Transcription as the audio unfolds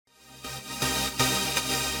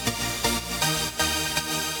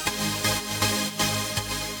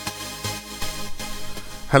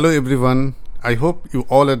Hello everyone. I hope you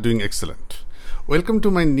all are doing excellent. Welcome to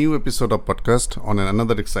my new episode of podcast on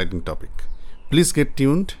another exciting topic. Please get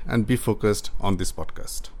tuned and be focused on this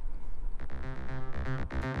podcast.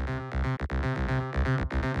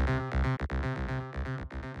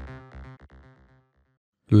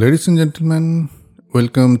 Ladies and gentlemen,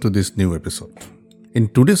 welcome to this new episode. In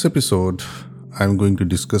today's episode, I am going to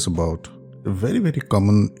discuss about a very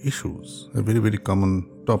common issues, a very common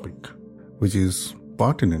topic, which is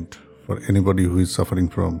pertinent for anybody who is suffering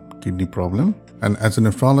from kidney problem. And as a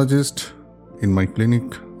nephrologist in my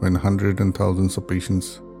clinic, when hundreds and thousands of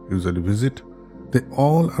patients usually visit, they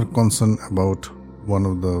all are concerned about one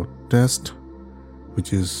of the tests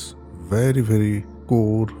which is very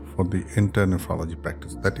core for the entire nephrology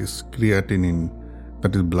practice, that is creatinine,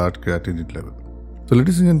 that is blood creatinine level. So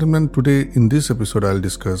ladies and gentlemen, today in this episode I'll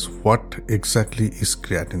discuss what exactly is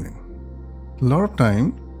creatinine. A lot of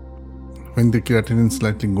time when the creatinine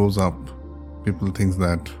slightly goes up, people think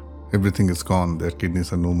that everything is gone, their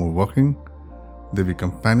kidneys are no more working, they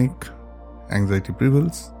become panic, anxiety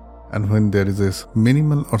prevails, and when there is a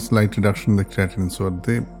minimal or slight reduction in the creatinine, so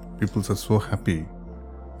people are so happy,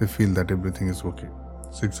 they feel that everything is okay.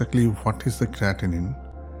 So exactly what is the creatinine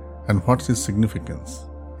and what's its significance?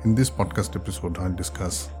 In this podcast episode, I'll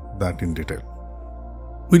discuss that in detail.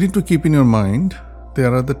 We need to keep in your mind,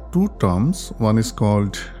 there are the two terms, one is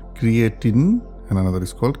called creatine and another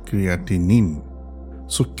is called creatinine.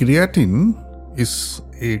 So creatine is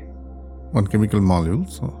one chemical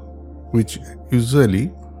molecule which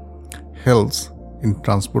usually helps in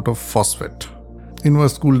transport of phosphate. In our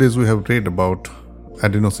school days we have read about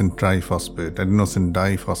adenosine triphosphate, adenosine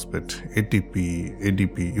diphosphate, ATP,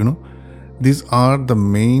 ADP, These are the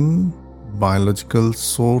main biological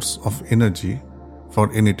source of energy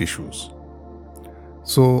for any tissues.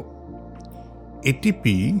 So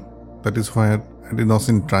ATP, that is where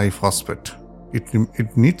adenosine triphosphate,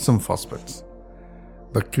 it needs some phosphates.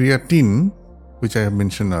 The creatine, which I have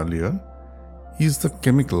mentioned earlier, is the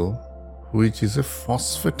chemical which is a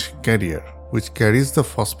phosphate carrier, which carries the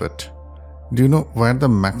phosphate. Do you know where the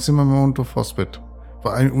maximum amount of phosphate?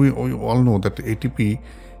 We all know that ATP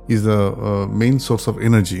is the main source of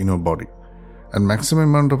energy in our body, and maximum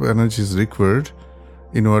amount of energy is required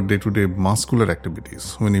in our day-to-day muscular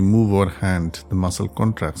activities. When you move our hand, the muscle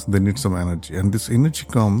contracts, they need some energy, and this energy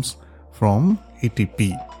comes from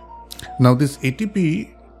ATP. Now this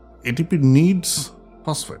ATP needs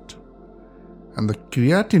phosphate, and the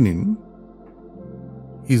creatinine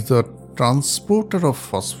is the transporter of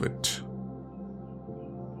phosphate.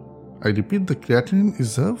 I repeat, the creatinine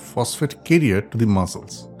is a phosphate carrier to the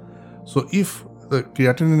muscles. So if the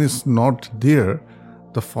creatinine is not there,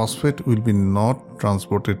 the phosphate will be not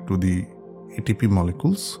transported to the ATP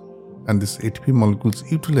molecules, and this ATP molecules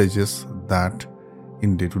utilizes that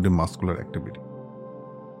in day-to-day muscular activity.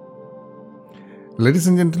 Ladies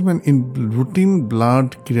and gentlemen, in routine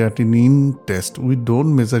blood creatinine test, we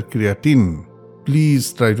don't measure creatine.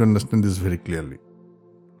 Please try to understand this very clearly.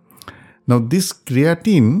 Now this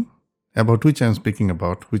creatine, about which I am speaking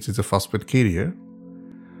about, which is a phosphate carrier,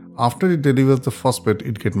 after it delivers the phosphate,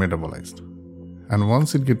 it gets metabolized. And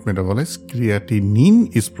once it gets metabolized,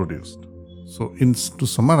 creatinine is produced. So to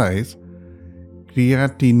summarize,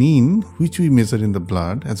 creatinine, which we measure in the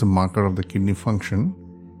blood as a marker of the kidney function,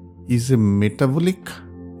 is a metabolic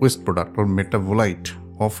waste product or metabolite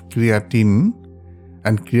of creatine,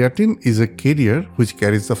 and creatine is a carrier which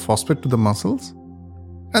carries the phosphate to the muscles,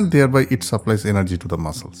 and thereby it supplies energy to the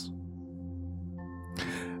muscles.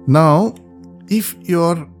 Now, if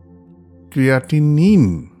your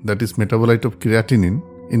creatinine, that is metabolite of creatinine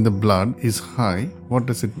in the blood, is high, what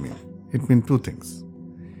does it mean? It means two things.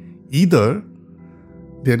 Either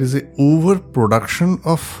there is an overproduction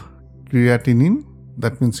of creatinine,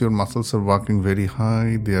 that means your muscles are working very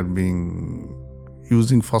high, they are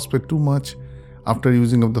using phosphate too much. After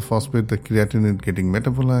using of the phosphate, the creatinine is getting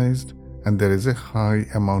metabolized, and there is a high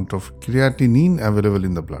amount of creatinine available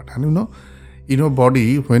in the blood. And in our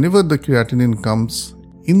body, whenever the creatinine comes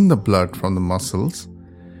in the blood from the muscles,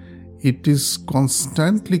 it is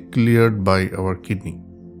constantly cleared by our kidney.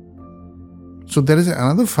 So there is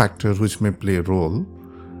another factor which may play a role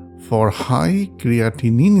for high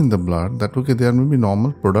creatinine in the blood, that there may be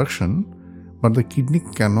normal production, but the kidney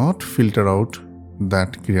cannot filter out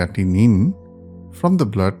that creatinine from the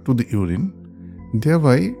blood to the urine.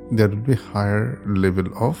 Thereby, there will be higher level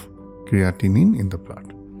of creatinine in the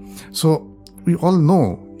blood. So we all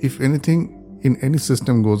know, if anything in any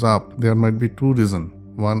system goes up, there might be two reasons.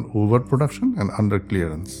 One, overproduction, and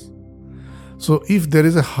underclearance. So if there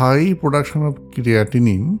is a high production of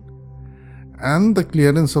creatinine and the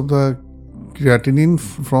clearance of the creatinine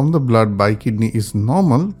from the blood by kidney is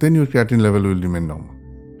normal, then your creatinine level will remain normal.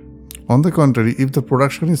 On the contrary, if the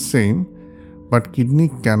production is same, but kidney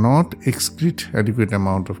cannot excrete adequate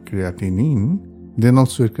amount of creatinine, then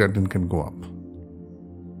also your creatinine can go up.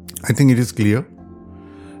 I think it is clear.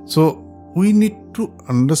 So we need to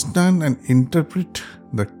understand and interpret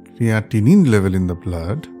the creatinine level in the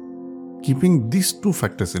blood, keeping these two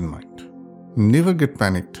factors in mind. Never get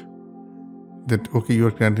panicked that, okay,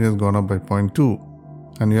 your creatinine has gone up by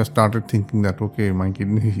 0.2 and you have started thinking that, okay, my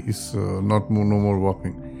kidney is no more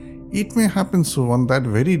working. It may happen so on that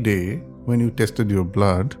very day when you tested your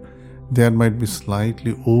blood, there might be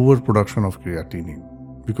slightly overproduction of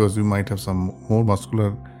creatinine because you might have some more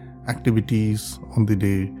muscular activities on the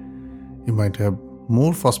day. You might have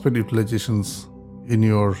more phosphate utilizations in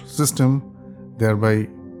your system, thereby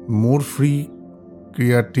more free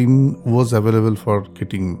creatine was available for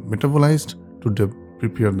getting metabolized to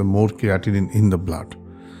prepare the more creatinine in the blood.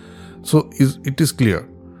 So it is clear.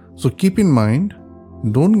 So keep in mind,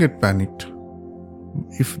 don't get panicked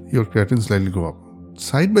if your creatinine slightly go up.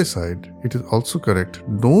 Side by side, it is also correct.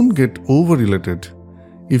 Don't get over-related.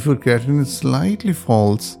 If your creatinine slightly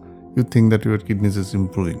falls, you think that your kidneys is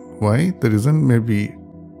improving. Why? The reason may be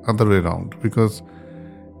other way around, because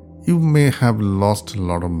you may have lost a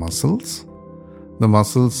lot of muscles. The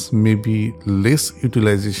muscles may be less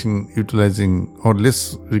utilizing or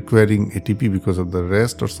less requiring ATP because of the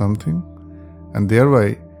rest or something, and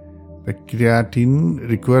thereby the creatine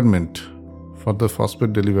requirement for the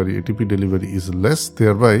phosphate delivery, ATP delivery is less,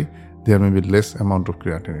 thereby there may be less amount of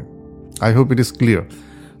creatinine. I hope it is clear.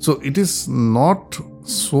 So it is not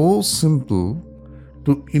so simple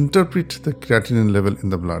to interpret the creatinine level in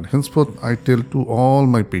the blood. Henceforth, I tell to all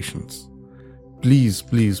my patients, please,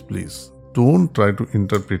 don't try to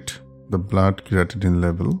interpret the blood creatinine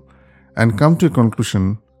level and come to a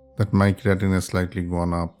conclusion that my creatinine has slightly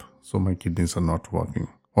gone up, so my kidneys are not working,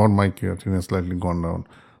 or my creatinine has slightly gone down,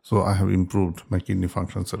 so I have improved, my kidney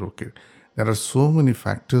functions are okay. There are so many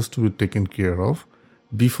factors to be taken care of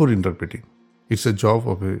before interpreting. It's a job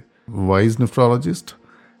of a wise nephrologist.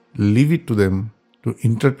 Leave it to them to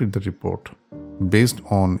interpret the report based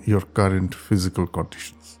on your current physical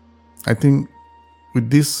conditions. I think with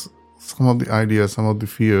this, some of the ideas, some of the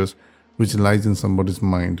fears which lies in somebody's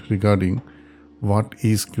mind regarding what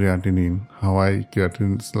is creatinine, how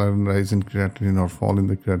creatinine rise in creatinine or fall in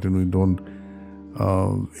the creatinine, we don't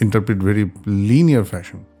interpret very linear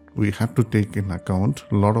fashion. We have to take in account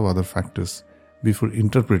a lot of other factors before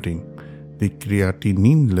interpreting the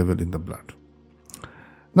creatinine level in the blood.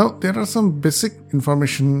 Now, there are some basic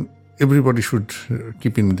information everybody should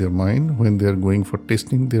keep in their mind when they are going for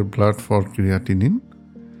testing their blood for creatinine.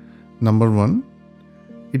 Number one,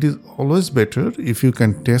 it is always better if you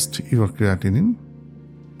can test your creatinine,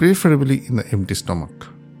 preferably in the empty stomach.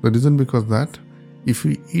 The reason because that if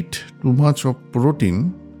we eat too much of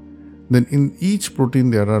protein, then in each protein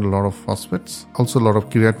there are a lot of phosphates, also a lot of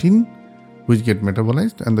creatine, which get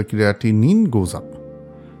metabolized and the creatinine goes up.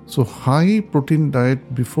 So high protein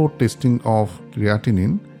diet before testing of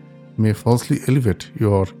creatinine may falsely elevate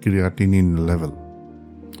your creatinine level.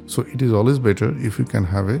 So it is always better if you can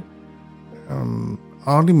have a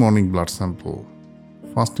early morning blood sample,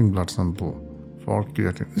 fasting blood sample for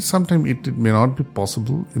creatinine. Sometimes it may not be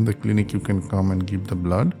possible in the clinic, you can come and give the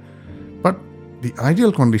blood, but the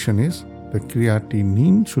ideal condition is the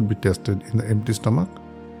creatinine should be tested in the empty stomach.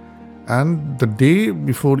 And the day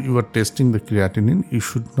before you are testing the creatinine, you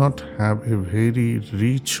should not have a very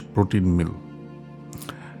rich protein meal.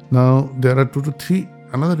 Now, there are 2 to 3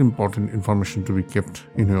 another important information to be kept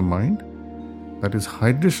in your mind. That is,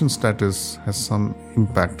 hydration status has some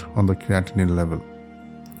impact on the creatinine level.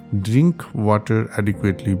 Drink water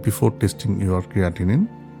adequately before testing your creatinine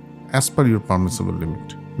as per your permissible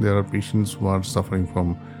limit. There are patients who are suffering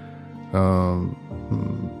from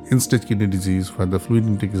end-stage kidney disease where the fluid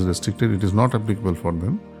intake is restricted. It is not applicable for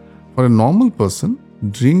them. For a normal person,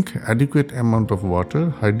 drink adequate amount of water,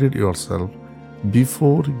 hydrate yourself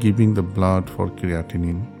before giving the blood for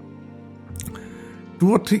creatinine.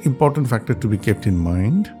 2 or 3 important factors to be kept in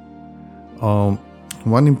mind.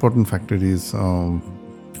 One important factor is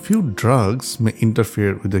few drugs may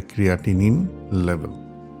interfere with the creatinine level.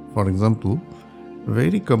 For example,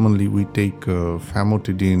 very commonly we take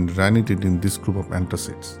famotidine, ranitidine, this group of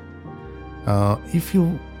antacids. If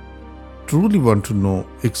you truly want to know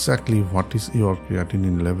exactly what is your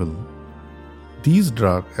creatinine level, these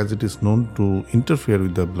drugs, as it is known to interfere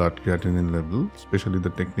with the blood creatinine level, especially the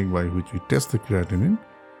technique by which we test the creatinine,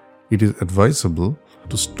 it is advisable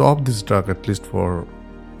to stop this drug at least for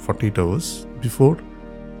 48 hours before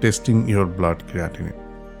testing your blood creatinine.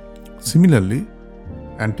 Similarly,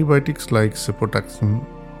 antibiotics like cefotaxime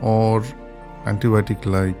or antibiotic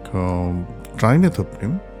like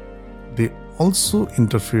trimethoprim, they also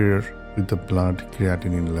interfere with the blood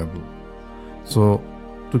creatinine level. So,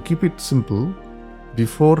 to keep it simple,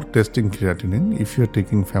 before testing creatinine, if you are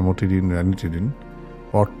taking famotidine, ranitidine,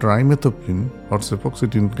 or trimethoprim or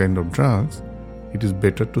cefoxitin kind of drugs, it is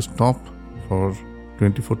better to stop for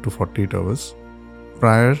 24 to 48 hours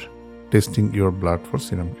prior testing your blood for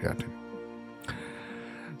serum creatinine.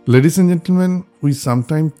 Ladies and gentlemen, we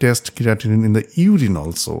sometimes test creatinine in the urine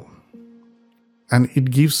also. And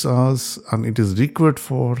it gives us, and it is required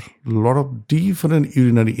for a lot of different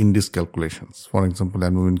urinary index calculations. For example,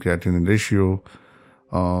 albumin creatinine ratio,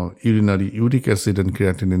 urinary uric acid and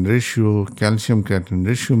creatinine ratio, calcium creatinine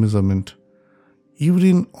ratio measurement.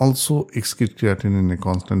 Urine also excretes creatinine in a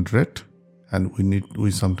constant rate, and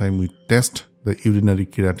we sometimes test the urinary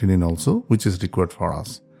creatinine also, which is required for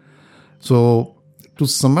us. So, to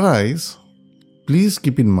summarize, please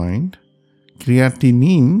keep in mind,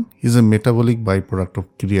 creatinine is a metabolic byproduct of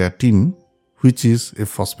creatine, which is a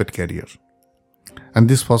phosphate carrier. And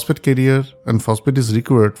this phosphate carrier and phosphate is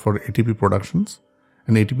required for ATP productions,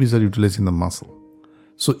 and ATPs are utilized in the muscle.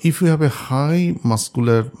 So if you have a high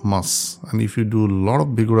muscular mass and if you do a lot of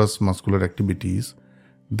vigorous muscular activities,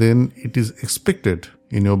 then it is expected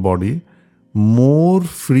in your body more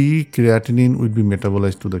free creatinine will be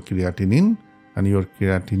metabolized to the creatinine, and your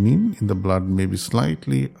creatinine in the blood may be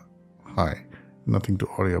slightly high. Nothing to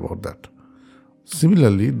worry about that.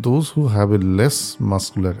 Similarly, those who have a less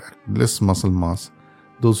muscle mass,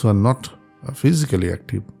 those who are not physically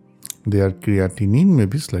active, their creatinine may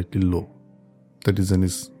be slightly low. The reason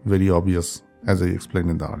is very obvious, as I explained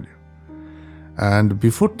in the earlier. And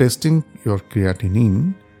before testing your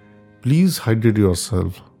creatinine, please hydrate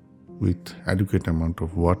yourself with adequate amount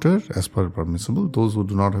of water as per permissible. Those who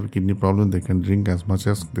do not have a kidney problem, they can drink as much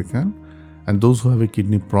as they can. And those who have a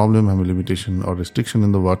kidney problem, have a limitation or restriction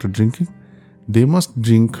in the water drinking, they must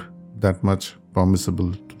drink that much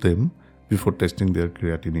permissible to them before testing their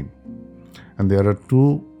creatinine. And there are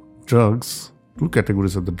two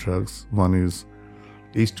categories of the drugs. One is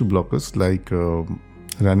H2 blockers like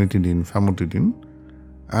ranitidine, famotidine,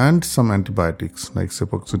 and some antibiotics like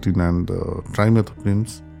cefoxitin and trimethoprim.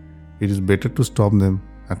 It is better to stop them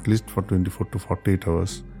at least for 24 to 48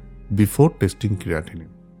 hours before testing creatinine.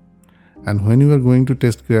 And when you are going to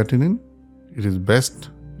test creatinine, it is best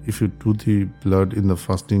if you do the blood in the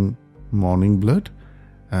fasting morning blood,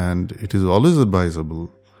 and it is always advisable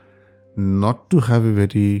not to have a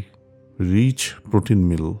very rich protein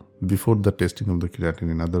meal before the testing of the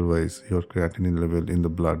creatinine. Otherwise, your creatinine level in the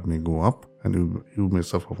blood may go up and you may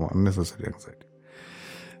suffer from unnecessary anxiety.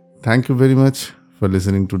 Thank you very much for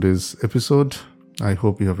listening to this episode. I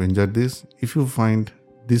hope you have enjoyed this. If you find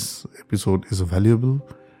this episode is valuable,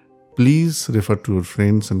 please refer to your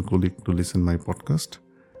friends and colleagues to listen my podcast.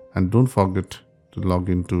 And don't forget to log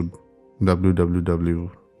into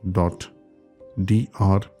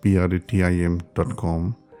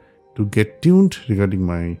www.drpratim.com to get tuned regarding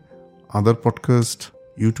my other podcast,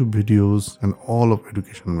 YouTube videos, and all of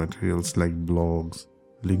educational materials like blogs,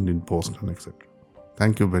 LinkedIn posts, and etc.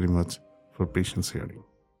 Thank you very much for patience hearing.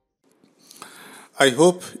 I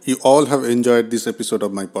hope you all have enjoyed this episode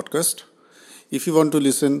of my podcast. If you want to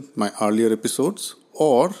listen my earlier episodes,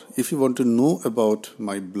 or if you want to know about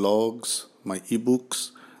my blogs, my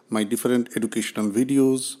ebooks, my different educational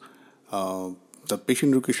videos, the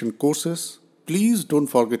patient education courses, please don't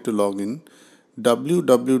forget to log in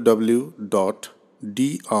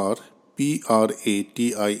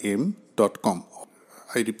www.drpratim.com.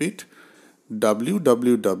 I repeat,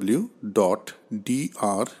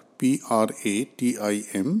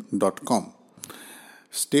 www.drpratim.com.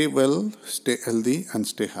 Stay well, stay healthy, and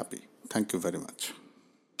stay happy. Thank you very much.